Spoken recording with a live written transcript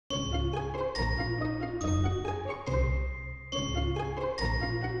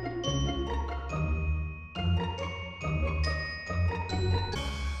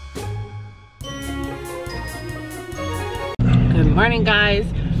Morning, guys.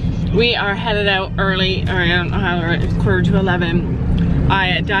 We are headed out early, or I don't know how, it's 10:45.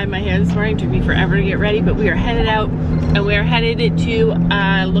 I dyed my hair this morning. It took me forever to get ready, but we are headed out and we are headed to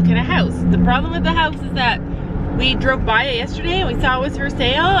look at a house. The problem with the house is that we drove by it yesterday and we saw it was for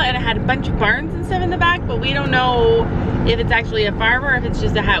sale and it had a bunch of barns and stuff in the back, but we don't know if it's actually a farm or if it's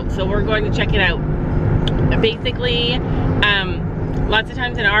just a house. So we're going to check it out. Basically, lots of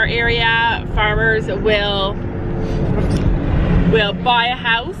times in our area, farmers will buy a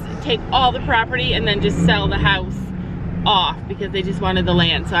house, take all the property, and then just sell the house off because they just wanted the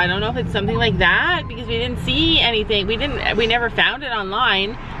land. So I don't know if it's something like that because we didn't see anything. We never found it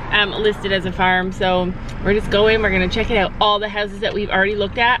online listed as a farm. So we're just going, we're gonna check it out. All the houses that we've already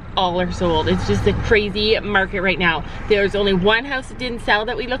looked at, all are sold. It's just a crazy market right now. There's only one house that didn't sell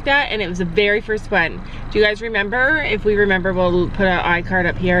that we looked at, and it was the very first one. Do you guys remember? If we remember, we'll put an iCard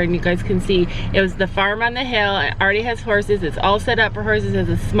up here and you guys can see. It was the farm on the hill. It already has horses. It's all set up for horses. It's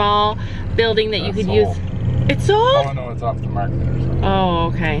a small building that you could use. It's sold? Oh no, it's off the market or something. Oh,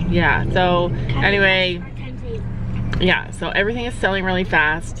 okay, yeah. So anyway, yeah, so everything is selling really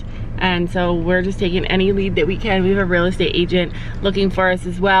fast. And so we're just taking any lead that we can. We have a real estate agent looking for us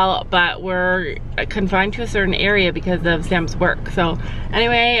as well, but we're confined to a certain area because of Sam's work. So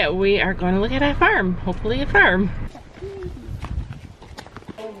anyway, we are going to look at a farm, hopefully a farm.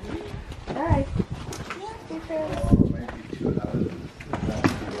 All right.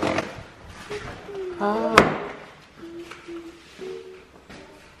 Oh.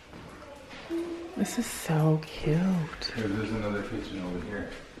 This is so cute. Here, there's another kitchen over here.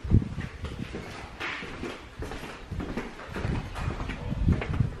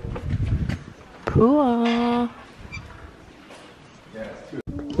 Cool. Yeah, it's too.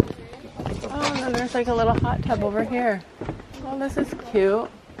 Oh, and then there's like a little hot tub over here. Oh, this is cute.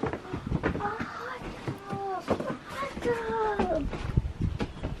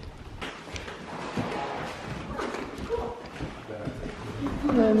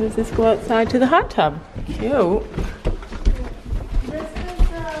 And then does this go outside to the hot tub? Cute. This is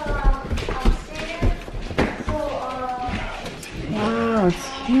upstairs. So, Wow, it's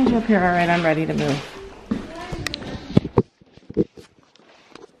huge up here. All right, I'm ready to move. There's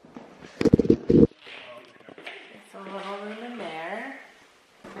a little room in there.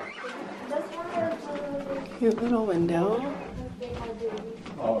 Cute little window.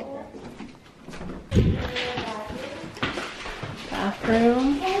 Oh, okay.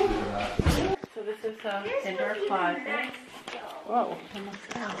 Bathroom. So this is a indoor closet. Whoa, almost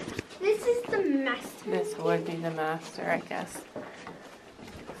fell. this is the master. This would be the master, I guess.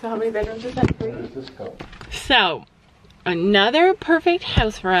 So how many bedrooms is that? 3? Where does this go? So, another perfect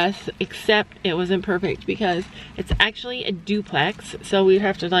house for us, except it wasn't perfect because it's actually a duplex. So we'd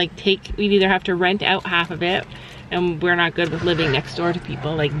have to we'd either have to rent out half of it, and we're not good with living next door to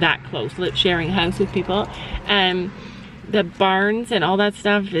people like that close, sharing a house with people. And the barns and all that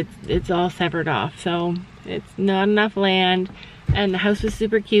stuff, it's all severed off. So it's not enough land. And the house was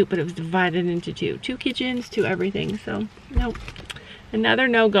super cute, but it was divided into two. 2 kitchens, 2 everything. So, nope. Another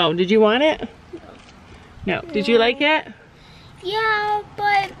no-go. Did you want it? No. Did you like it? Yeah,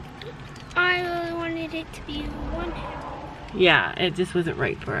 but I really wanted it to be one house. Yeah, it just wasn't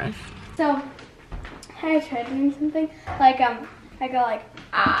right for us. So, I tried doing something. Like, I go like,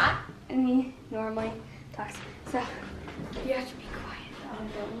 ah, and he normally talks. So, you have to be quiet.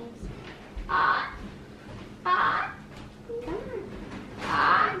 Ah, ah. Come on.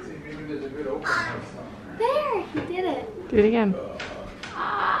 Ah. See, maybe there's a good open house somewhere. There, he did it. Do it again.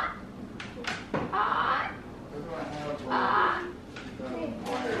 Ah. Ah. Ah.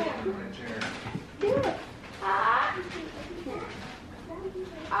 Do it. Ah.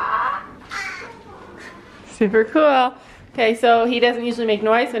 Ah. Super cool. Okay, so he doesn't usually make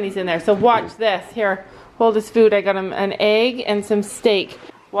noise when he's in there. So watch this. Here, hold his food. I got him an egg and some steak.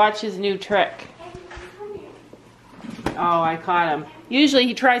 Watch his new trick. Oh, I caught him. Usually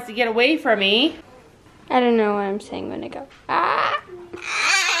he tries to get away from me. I don't know what I'm saying when I go, ah.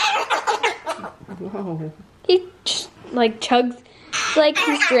 Whoa. He like chugs, it's like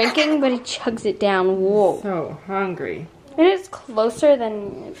he's drinking, but he chugs it down. Whoa. So hungry. It is closer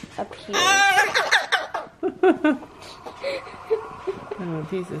than it appears. Oh, a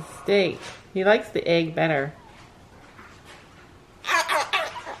piece of steak. He likes the egg better.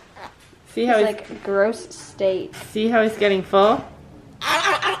 See how It's he's like a gross state. See how he's getting full?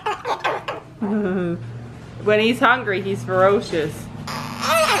 When he's hungry, he's ferocious.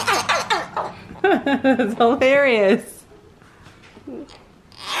 It's hilarious.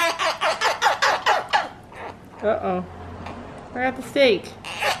 Uh-oh. I got the steak.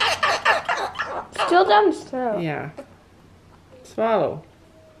 Still down his throat. Yeah. Swallow.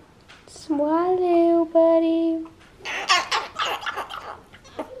 Swallow, buddy.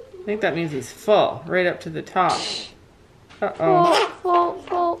 I think that means he's full, right up to the top.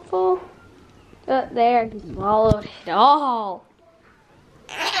 Uh-oh. Full. There, he swallowed it all.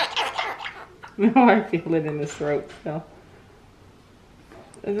 Now I feel it in his throat still.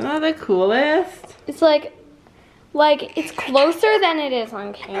 Isn't that the coolest? It's like it's closer than it is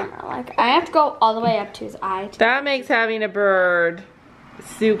on camera. Like I have to go all the way up to his eye. That makes having a bird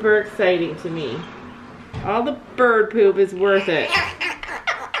super exciting to me. All the bird poop is worth it.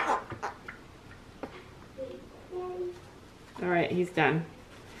 All right, he's done.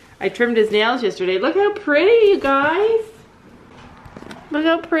 I trimmed his nails yesterday. Look how pretty, you guys. Look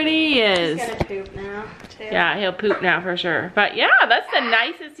how pretty he is. He's gonna poop now, too. Yeah, he'll poop now for sure. But yeah, that's the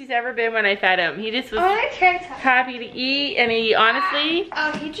nicest he's ever been when I fed him. He just was happy to eat, and he honestly,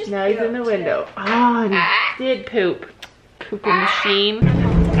 he just now he's in the window. Oh, and he did poop. Pooping machine.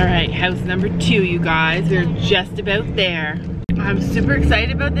 All right, house number 2, you guys. We're just about there. I'm super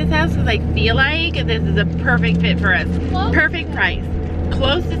excited about this house because I feel like this is a perfect fit for us. Perfect price.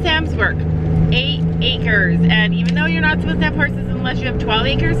 Close to Sam's work. 8 acres. And even though you're not supposed to have horses unless you have 12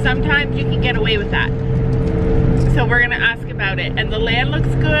 acres, sometimes you can get away with that. So we're gonna ask about it. And the land looks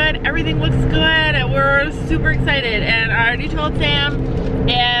good, everything looks good, and we're super excited. And I already told Sam,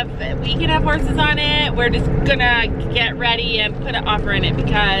 if we can have horses on it, we're just gonna get ready and put an offer in it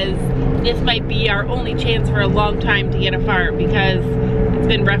because this might be our only chance for a long time to get a farm because it's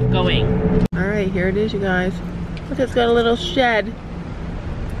been rough going. All right, here it is, you guys. Look, it's got a little shed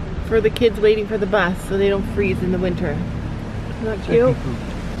for the kids waiting for the bus so they don't freeze in the winter. Isn't that cute?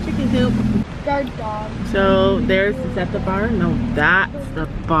 Chicken coop. Guard dog. So there's, is that the barn? No, that's the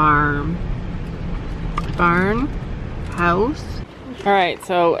barn. Barn, house. All right,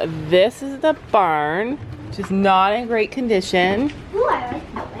 so this is the barn, which is not in great condition. Ooh, I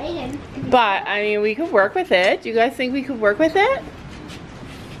like the wagon. But, I mean, we could work with it. Do you guys think we could work with it?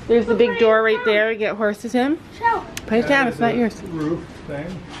 There's the big door right there to get horses in. Show. Put it down, it's not yours. Roof thing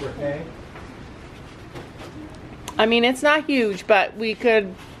for hay. I I mean, it's not huge, but we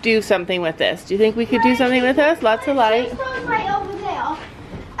could do something with this. Do you think we could do something with this? Lots of light. This goes right over there,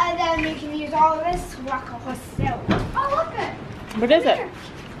 and then we can use all of this to walk a horse out. Oh, look it. What is it?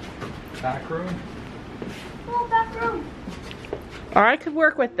 Back room. Oh, back room. Or I could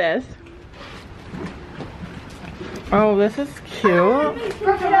work with this. Oh, this is cute.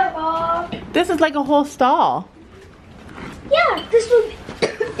 Work it up. This is like a whole stall. Yeah, this would.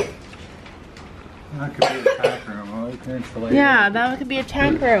 That could be a tack room. Well, you can insulate Yeah, it. that could be a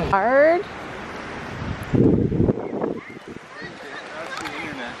tack room. Hard. That's the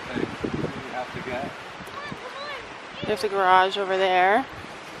internet thing you have to get. There's a garage over there.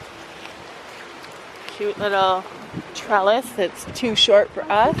 Cute little trellis that's too short for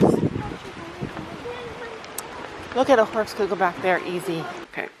us. Look at a horse could go back there easy.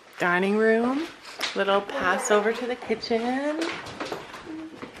 Okay, dining room. Little pass over to the kitchen.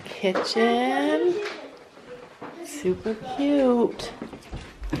 Kitchen. Super cute.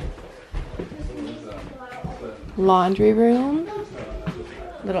 Laundry room.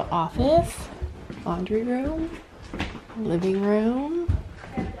 Little office. Laundry room. Living room.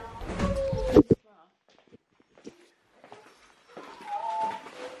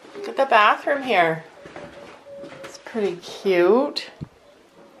 Look at the bathroom here. It's pretty cute.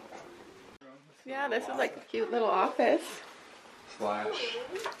 Yeah, this is like a cute little office. Slash.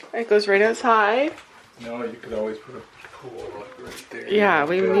 It goes right outside. No, you could always put a pool like right there. Yeah,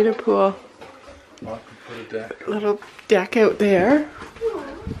 we would need a pool. I could put a deck. Little deck out there.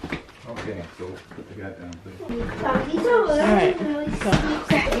 Okay, so put the guy down, please. Alright.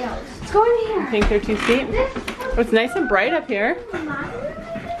 Let's go in here. Think they're too steep? Oh, it's nice and bright up here.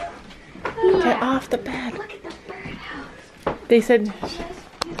 Get off the bed. Look at the birdhouse. They said, That's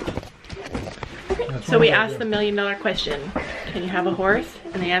so one we of my asked the $1 million question. Can you have a horse?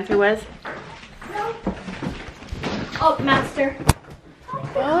 And the answer was, Oh, master.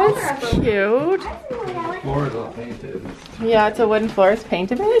 oh, it's cute. floors all painted. Yeah, it's a wooden floor. It's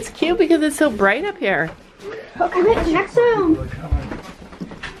painted, but it's cute because it's so bright up here. Okay, next room. Look how many-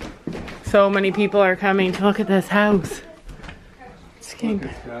 So many people are coming to look at this house. It's getting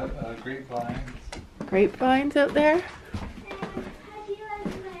It's got grapevines. grapevines out there.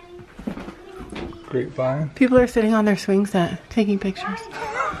 Grapevine. People are sitting on their swing set taking pictures.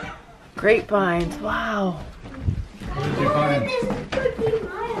 Grapevines, wow. What did you find? I've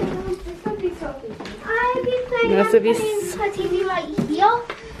been planning This on would be putting a TV right here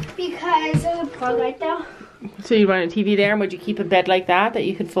because there's a plug right there. So you want a TV there, and would you keep a bed like that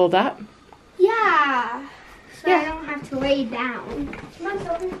you could fold up? Yeah. So I don't have to way down. Come on,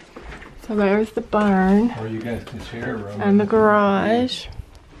 Sophie. So there's the barn. Or you guys can share a room. And the garage.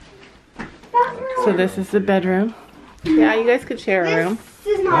 So this is the bedroom. Yeah, you guys could share a room.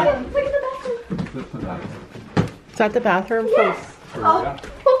 This is not it. Look at the bathroom. Flip the bathroom. Is that the bathroom? Yes. Oh.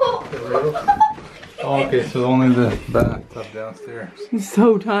 Oh, okay, so only the bathtub downstairs. It's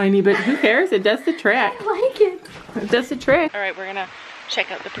so tiny, but who cares? It does the trick. I like it. It does the trick. All right, we're gonna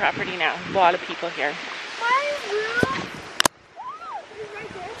check out the property now. A lot of people here.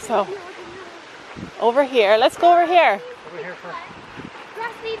 So, over here. Let's go over here. Over here first.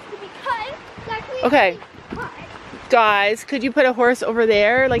 Grass needs to be cut. Okay. Guys, could you put a horse over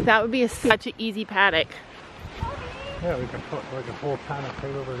there? Like that would be such an easy paddock. Yeah, we can put like a whole paddock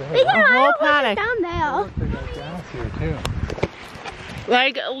right over there. We got A whole paddock. down there. They got gas here too.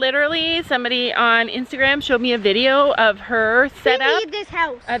 Like literally somebody on Instagram showed me a video of her setup. We need this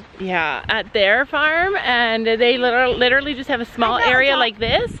house. At their farm, and they literally just have a small area like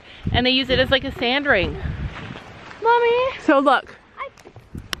this, and they use it as like a sand ring. Mommy. So look.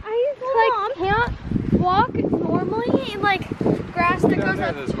 I can't walk normally in like grass that goes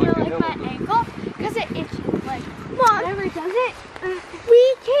up to like my ankle because it itches. Like, Mom, never does it.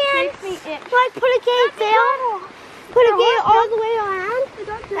 We can't like put a gate there. Put a gate all the way around,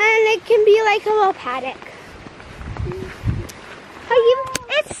 and it can be like a little paddock.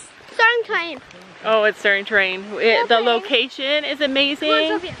 It's starting to rain. Oh, it's starting to rain. The location is amazing.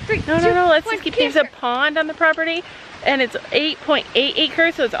 Come on, Sophia. 3, No, 2, no, no. Let's 1, just keep. There's a pond on the property, and it's 8.8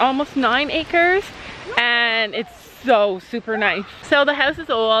 acres, so it's almost 9 acres, and it's so super nice. So the house is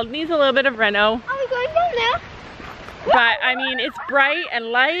old, needs a little bit of reno. Are we going down there? But I mean, it's bright and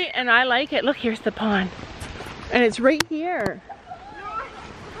light, and I like it. Look, here's the pond, and it's right here.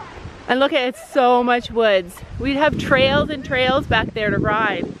 And look at it, it's so much woods. We'd have trails and trails back there to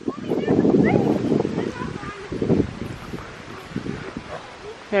ride.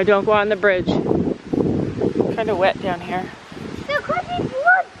 Yeah, don't go on the bridge. Kind of wet down here. There could be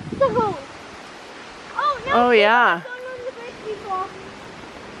blood. Oh no! Oh yeah.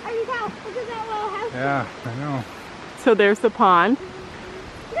 Yeah, I know. So there's the pond.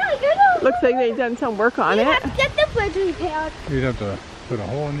 No, you don't. Looks like they've done some work on You it. have to get the bridge repaired. You'd have to put a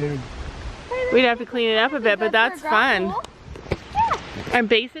hole in it. We'd have to clean it up a bit, but that's fun. And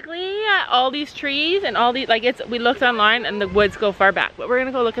basically, all these trees and all these, like we looked online and the woods go far back, but we're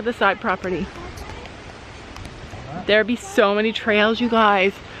gonna go look at the side property. There'd be so many trails, you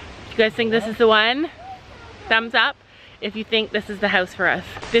guys. You guys think this is the one? Thumbs up if you think this is the house for us.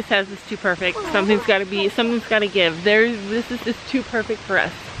 This house is too perfect. Something's gotta give. This is just too perfect for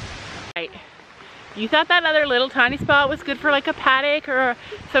us. Right. You thought that other little tiny spot was good for like a paddock or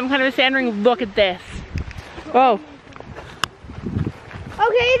some kind of a sand ring? Look at this. Oh.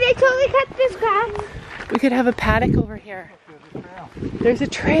 Okay, they totally cut this grass. We could have a paddock over here. There's a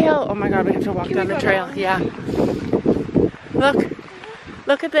trail. Oh my God, we have to walk down the trail. Yeah.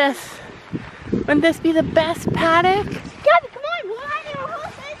 Look at this. Wouldn't this be the best paddock? Gabby, come on, we're riding our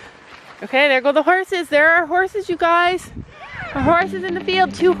horses. Okay, there go the horses. There are horses, you guys. Our horses in the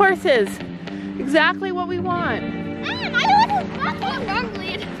field, 2 horses. Exactly what we want. And I want to wrong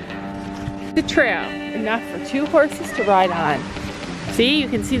lead. The trail, enough for 2 horses to ride on. See, you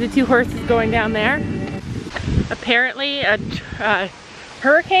can see the 2 horses going down there. Apparently a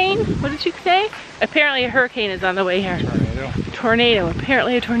hurricane, what did you say? Apparently a hurricane is on the way here. Tornado,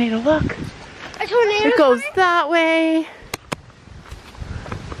 apparently a tornado, look. A tornado? It goes that way.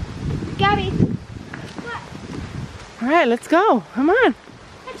 Gabby. What? All right, let's go, come on.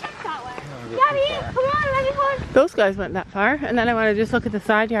 Let's check that way. Gabby, come on, let me go. Those guys went that far, and then I want to just look at the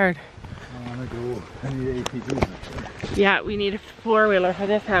side yard. I need ATVs. Yeah, we need a 4-wheeler for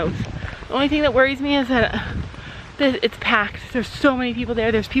this house. The only thing that worries me is that it's packed. There's so many people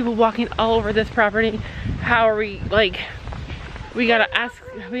there. There's people walking all over this property. How are we, like, we better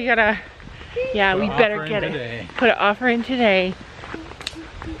get it. Put an offer in today.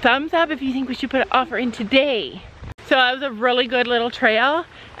 Thumbs up if you think we should put an offer in today. So that was a really good little trail,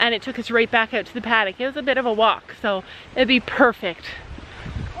 and it took us right back out to the paddock. It was a bit of a walk, so it'd be perfect.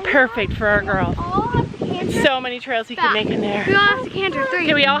 Perfect for our girls. So many trails you can make in there. We all have to canter. 3.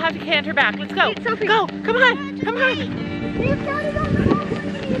 Okay, we all have to canter back. Let's go. Go. Come on. Come on.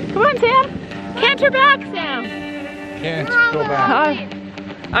 Come on, Sam. Canter back, Sam. Can't go back.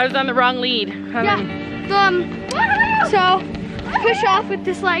 I was on the wrong lead. So push off with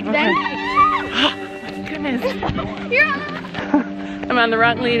this leg then. Oh my goodness. I'm on the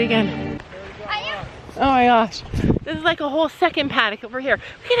wrong lead again. Oh my gosh. This is like a whole second paddock over here.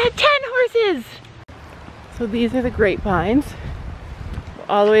 We can have 10 horses. So these are the grapevines.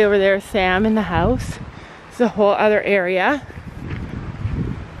 All the way over there is Sam in the house. This a whole other area.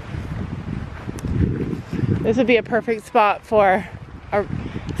 This would be a perfect spot for a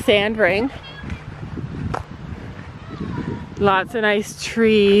sand ring. Lots of nice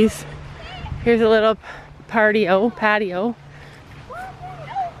trees. Here's a little patio.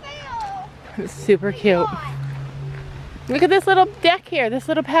 It's super cute. Look at this little deck here, this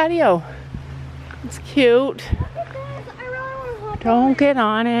little patio. It's cute. Don't get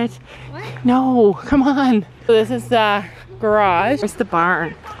on it. What? No, come on. So this is the garage. There's the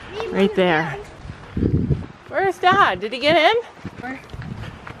barn right there. Where's Dad? Did he get in? Where?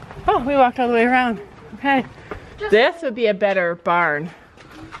 Oh, we walked all the way around. Okay. This would be a better barn.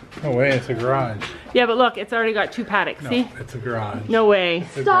 No way, it's a garage. Yeah, but look, it's already got 2 paddocks. No, See? it's a garage. No way.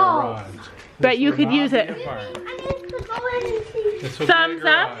 It's a Stop. garage. But you This could would use not it. be a barn. I need to go in and see. This would be a Thumbs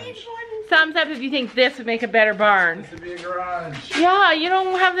up. garage. Thumbs up if you think this would make a better barn. This would be a garage. Yeah, you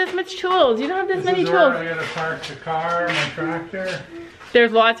don't have this much tools. You don't have this many This is where tools. I gotta park the car, my tractor.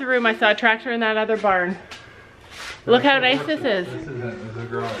 There's lots of room. I saw a tractor in that other barn. Look how nice this is. This is it. This is a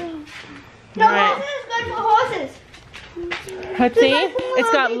garage. No, Right. horses is good for horses. Let's see.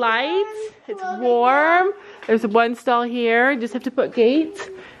 It's got lights. It's warm. There's one stall here. You just have to put gates.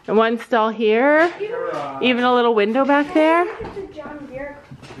 And one stall here. Garage. Even a little window back there. It's a John Deere.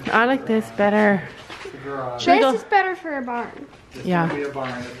 I like this better. It's a garage. Should we go? This is better for a barn. This Yeah. would be a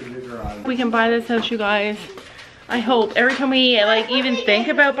barn. This would be a garage. We can buy this house, you guys. I hope. Every time we like even think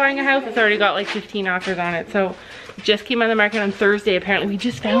about buying a house, it's already got like 15 offers on it. So it just came on the market on Thursday. Apparently we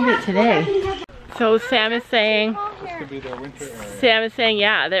just found it today. So Sam is saying, This could be their winter area. Sam is saying,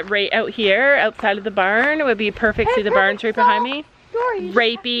 yeah, that right out here, outside of the barn, would be perfect. See the barn's right behind me?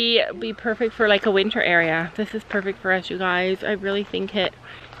 Right be perfect for like a winter area. This is perfect for us, you guys. I really think it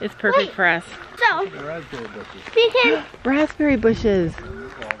is perfect for us. So, The raspberry bushes. we can Raspberry bushes.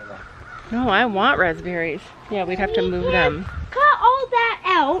 No, I want raspberries. Yeah, we'd have to move them. cut all that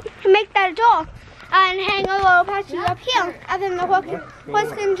out and make that a door. And hang a little patches up here. And then the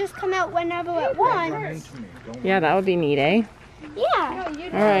horse can just come out whenever it wants. Yeah, that would be neat, eh? Yeah. All right.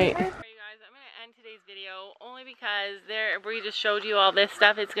 Alright guys, I'm going to end today's video only because we just showed you all this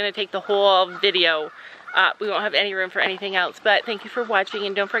stuff. It's going to take the whole video. We won't have any room for anything else. But thank you for watching,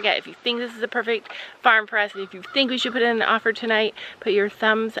 and don't forget, if you think this is a perfect farm for us, and if you think we should put in an offer tonight, put your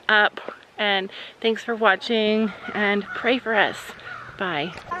thumbs up. And thanks for watching, and pray for us.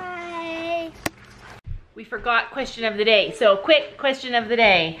 Bye. Bye. We forgot question of the day. So quick question of the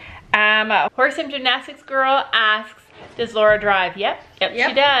day. Horse and gymnastics girl asks, does Laura drive? Yep,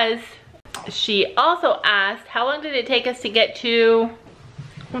 she does. She also asked, how long did it take us to get to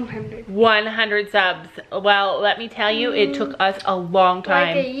 100. 100 subs? Well, let me tell you, it took us a long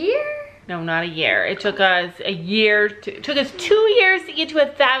time. Like a year? No, not a year. It took us a year. It took us 2 years to get to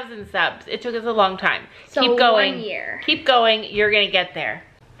 1,000 subs. It took us a long time. So Keep going. 1 year. Keep going. You're gonna get there.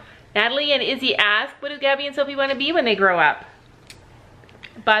 Natalie and Izzy ask, what do Gabby and Sophie want to be when they grow up?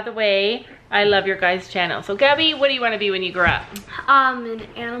 By the way, I love your guys' channel. So Gabby, what do you want to be when you grow up? An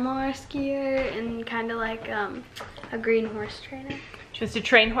animal rescuer and kind of like a green horse trainer. She wants to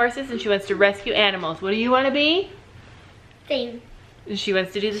train horses and she wants to rescue animals. What do you want to be? Same. She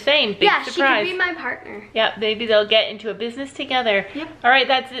wants to do the same. Big Yeah, surprise. she could be my partner. Yep, maybe they'll get into a business together. Yep. All right,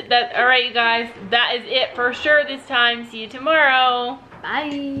 that's it. All right, you guys, that is it for sure this time. See you tomorrow.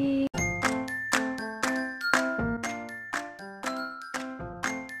 Bye.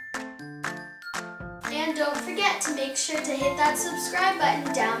 And don't forget to make sure to hit that subscribe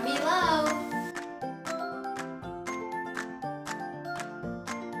button down below.